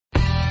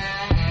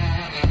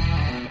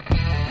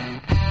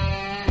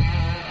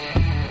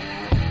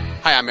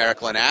Hi, I'm Eric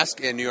Lenask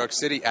in New York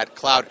City at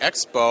Cloud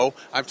Expo.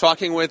 I'm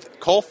talking with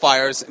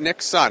Coalfire's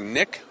Nick Sun.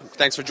 Nick,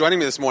 thanks for joining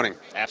me this morning.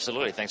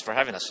 Absolutely. Thanks for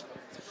having us.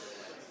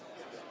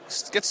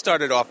 Let's get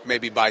started off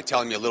maybe by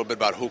telling me a little bit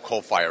about who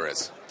Coalfire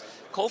is.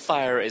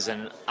 Coalfire is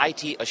an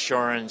IT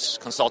assurance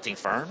consulting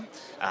firm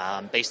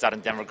based out in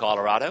Denver,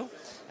 Colorado.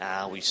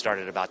 We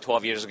started about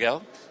 12 years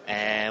ago,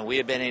 and we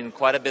have been in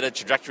quite a bit of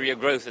trajectory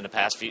of growth in the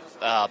past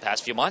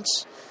few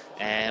months.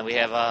 And we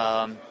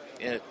have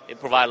it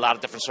provides a lot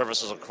of different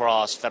services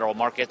across federal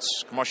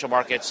markets, commercial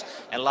markets,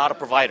 and a lot of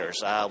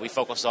providers. We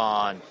focus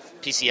on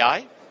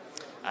PCI,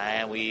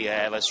 and we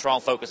have a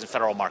strong focus in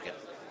federal market.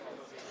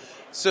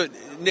 So,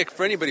 Nick,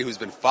 for anybody who's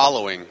been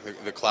following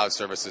the cloud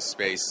services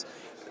space,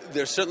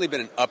 there's certainly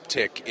been an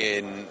uptick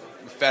in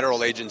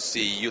federal agency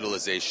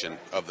utilization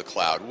of the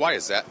cloud. Why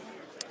is that?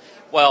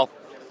 Well,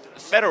 the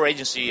federal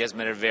agency has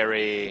been a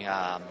very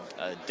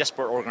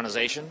disparate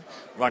organization,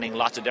 running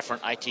lots of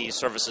different IT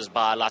services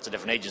by lots of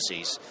different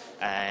agencies.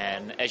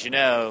 And as you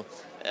know,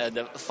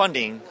 the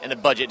funding and the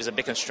budget is a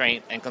big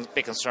constraint and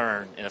big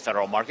concern in the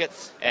federal market.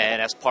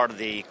 And as part of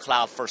the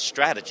cloud-first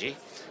strategy,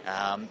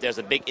 there's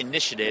a big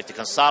initiative to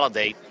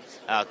consolidate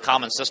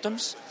common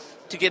systems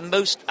to get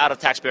most out of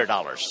taxpayer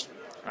dollars.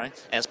 Right?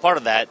 And as part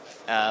of that,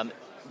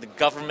 the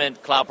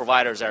government cloud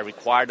providers are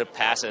required to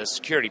pass a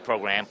security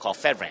program called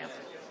FedRAMP,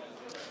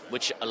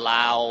 which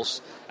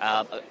allows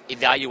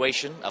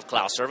evaluation of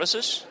cloud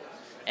services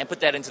and put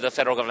that into the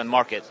federal government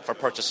market for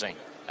purchasing.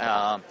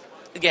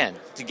 Again,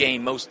 to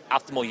gain most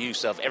optimal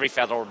use of every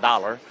federal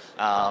dollar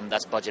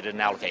that's budgeted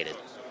and allocated.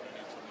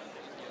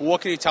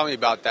 What can you tell me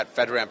about that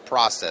FedRAMP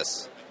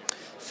process?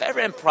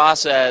 FedRAMP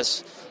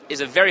process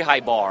is a very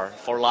high bar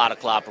for a lot of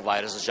cloud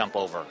providers to jump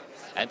over.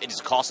 And it is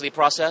a costly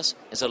process.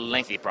 It's a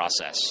lengthy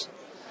process.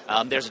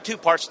 There's two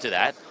parts to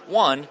that.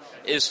 One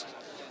is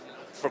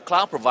for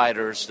cloud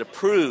providers to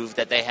prove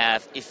that they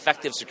have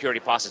effective security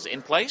processes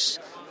in place,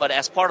 but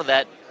as part of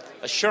that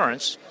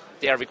assurance,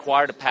 they are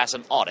required to pass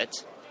an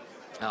audit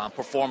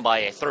performed by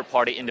a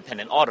third-party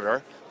independent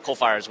auditor.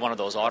 Coalfire is one of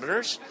those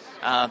auditors,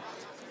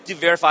 to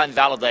verify and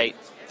validate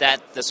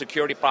that the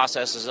security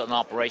processes and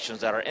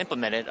operations that are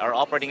implemented are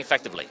operating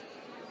effectively.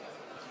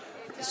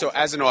 So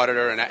as an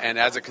auditor and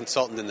as a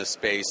consultant in the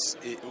space,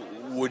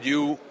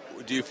 do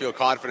you feel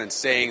confident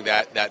saying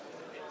that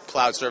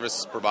cloud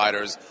services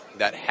providers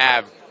that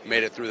have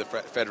made it through the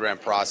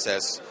FedRAMP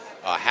process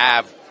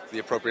have the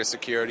appropriate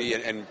security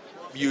and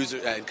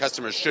users and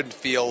customers shouldn't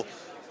feel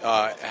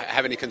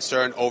have any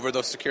concern over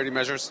those security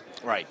measures?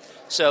 Right.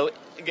 So,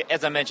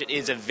 as I mentioned, it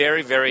is a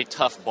very, very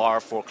tough bar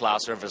for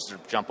cloud services to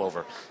jump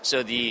over.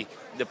 So the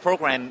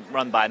program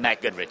run by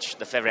Matt Goodrich,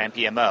 the FedRAMP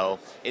PMO,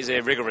 is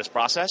a rigorous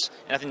process,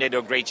 and I think they do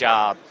a great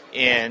job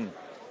in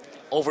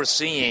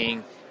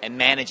overseeing and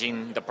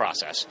managing the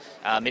process.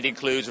 It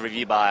includes a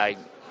review by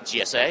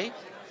GSA,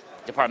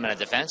 Department of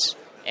Defense,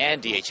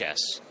 and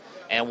DHS.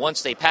 And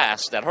once they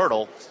pass that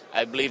hurdle,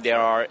 I believe they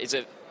are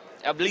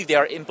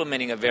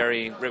implementing a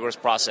very rigorous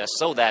process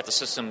so that the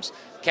systems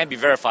can be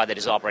verified that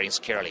it's operating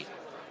securely.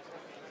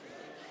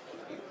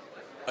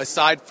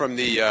 Aside from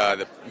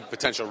the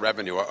potential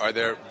revenue, are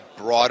there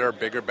broader,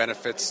 bigger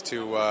benefits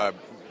to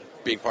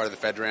being part of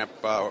the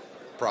FedRAMP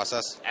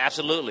process?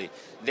 Absolutely.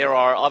 There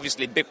are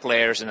obviously big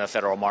players in the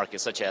federal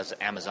market, such as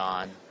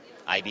Amazon,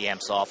 IBM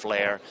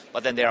SoftLayer,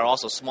 but then there are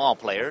also small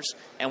players.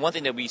 And one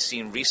thing that we've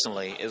seen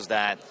recently is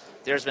that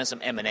there's been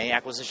some M&A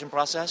acquisition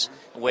process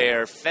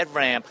where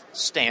FedRAMP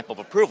stamp of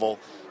approval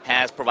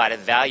has provided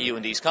value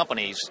in these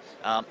companies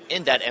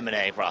in that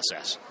M&A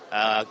process.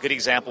 A good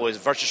example is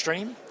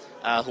VirtuStream,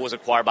 who was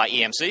acquired by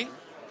EMC.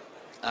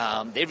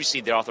 They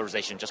received their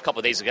authorization just a couple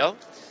of days ago.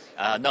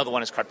 Another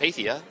one is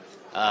Carpathia,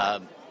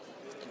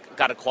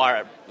 got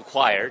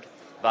acquired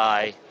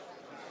by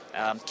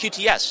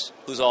QTS,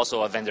 who's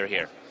also a vendor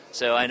here.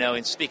 So I know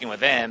in speaking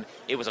with them,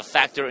 it was a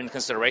factor in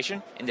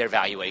consideration in their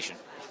valuation.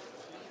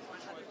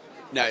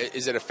 Now,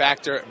 is it a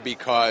factor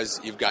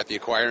because you've got the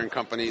acquiring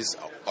companies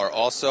are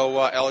also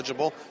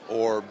eligible,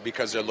 or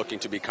because they're looking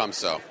to become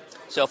so?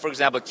 So, for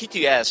example,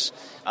 QTS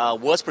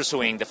was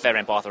pursuing the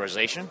FedRAMP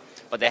authorization,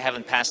 but they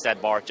haven't passed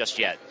that bar just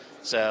yet.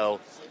 So,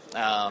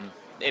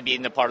 it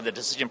being a part of the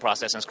decision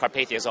process, since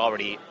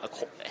Carpathia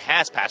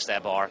has passed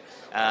that bar,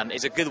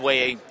 is a good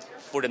way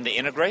for them to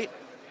integrate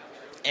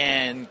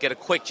and get a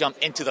quick jump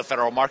into the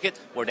federal market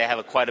where they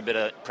have quite a bit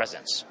of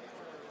presence.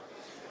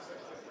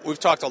 We've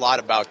talked a lot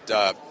about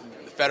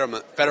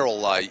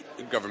federal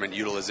government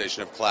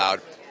utilization of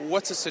cloud.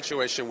 What's the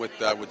situation with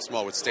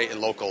state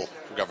and local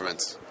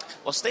governments?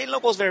 Well, state and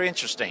local is very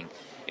interesting.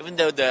 Even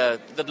though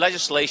the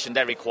legislation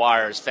that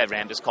requires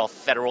FedRAMP is called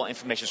Federal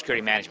Information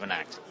Security Management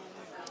Act.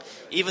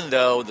 Even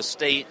though the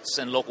states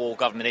and local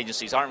government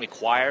agencies aren't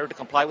required to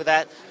comply with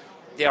that,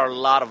 there are a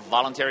lot of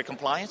voluntary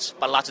compliance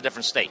by lots of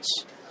different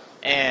states.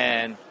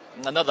 And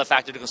another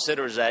factor to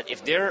consider is that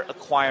if they're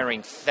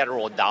acquiring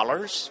federal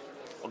dollars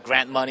or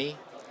grant money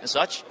and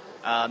such,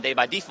 they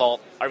by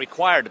default are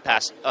required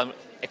to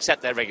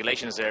accept that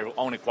regulation as their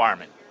own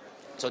requirement.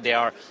 So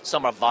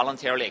some are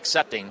voluntarily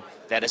accepting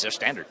that as their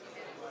standard.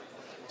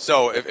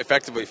 So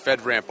effectively,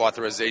 FedRAMP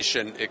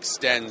authorization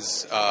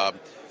extends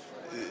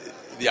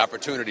the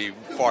opportunity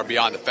far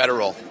beyond the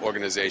federal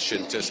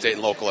organization to state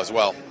and local as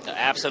well.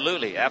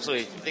 Absolutely,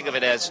 absolutely. Think of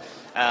it as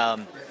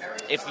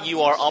if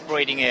you are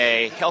operating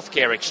a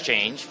healthcare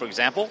exchange, for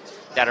example,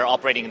 that are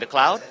operating in the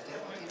cloud,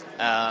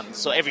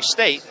 so every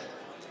state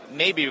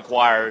may be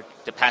required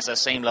to pass that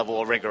same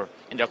level of rigor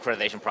in their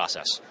accreditation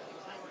process.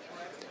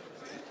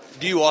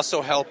 Do you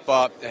also help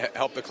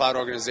the cloud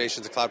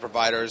organizations, the cloud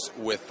providers,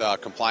 with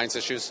compliance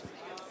issues?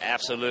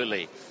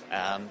 Absolutely.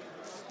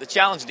 The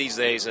challenge these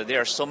days, there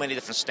are so many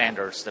different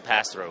standards to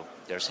pass through.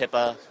 There's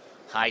HIPAA,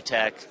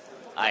 high-tech,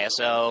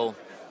 ISO.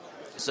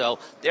 So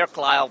there are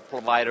cloud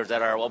providers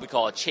that are what we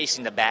call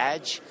chasing the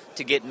badge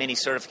to get many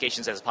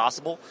certifications as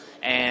possible.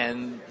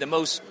 And the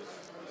most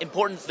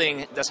important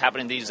thing that's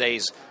happening these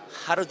days,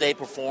 how do they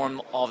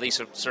perform all these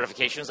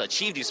certifications,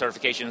 achieve these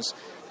certifications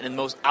in the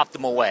most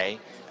optimal way,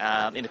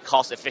 in a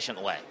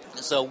cost-efficient way.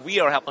 So we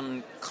are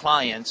helping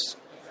clients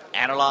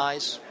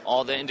analyze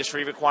all the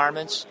industry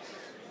requirements,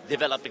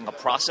 developing a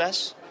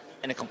process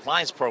and a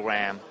compliance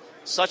program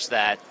such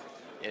that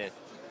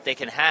they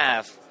can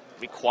have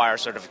required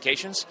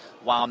certifications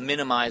while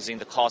minimizing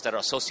the costs that are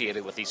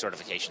associated with these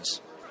certifications.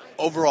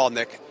 Overall,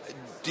 Nick,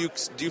 do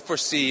you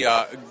foresee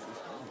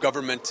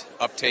government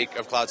uptake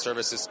of cloud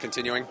services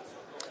continuing?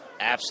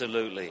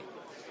 Absolutely.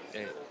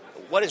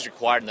 What is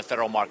required in the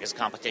federal market is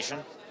competition.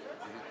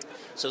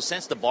 So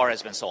since the bar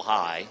has been so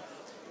high,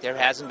 there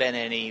has not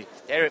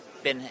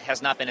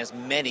been as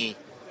many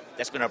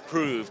that's been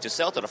approved to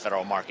sell to the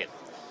federal market.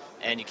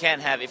 And you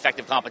can't have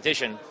effective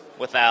competition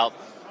without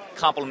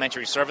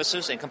complementary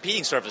services and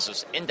competing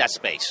services in that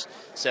space.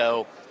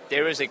 So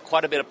there is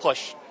quite a bit of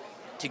push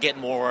to get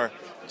more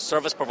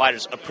service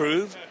providers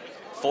approved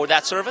for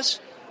that service.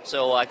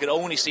 So I could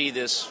only see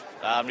this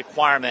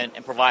requirement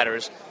and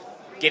providers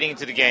getting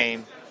into the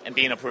game and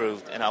being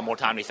approved in a more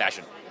timely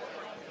fashion.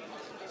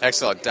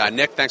 Excellent.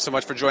 Nick, thanks so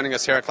much for joining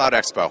us here at Cloud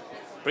Expo.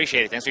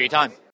 Appreciate it. Thanks for your time.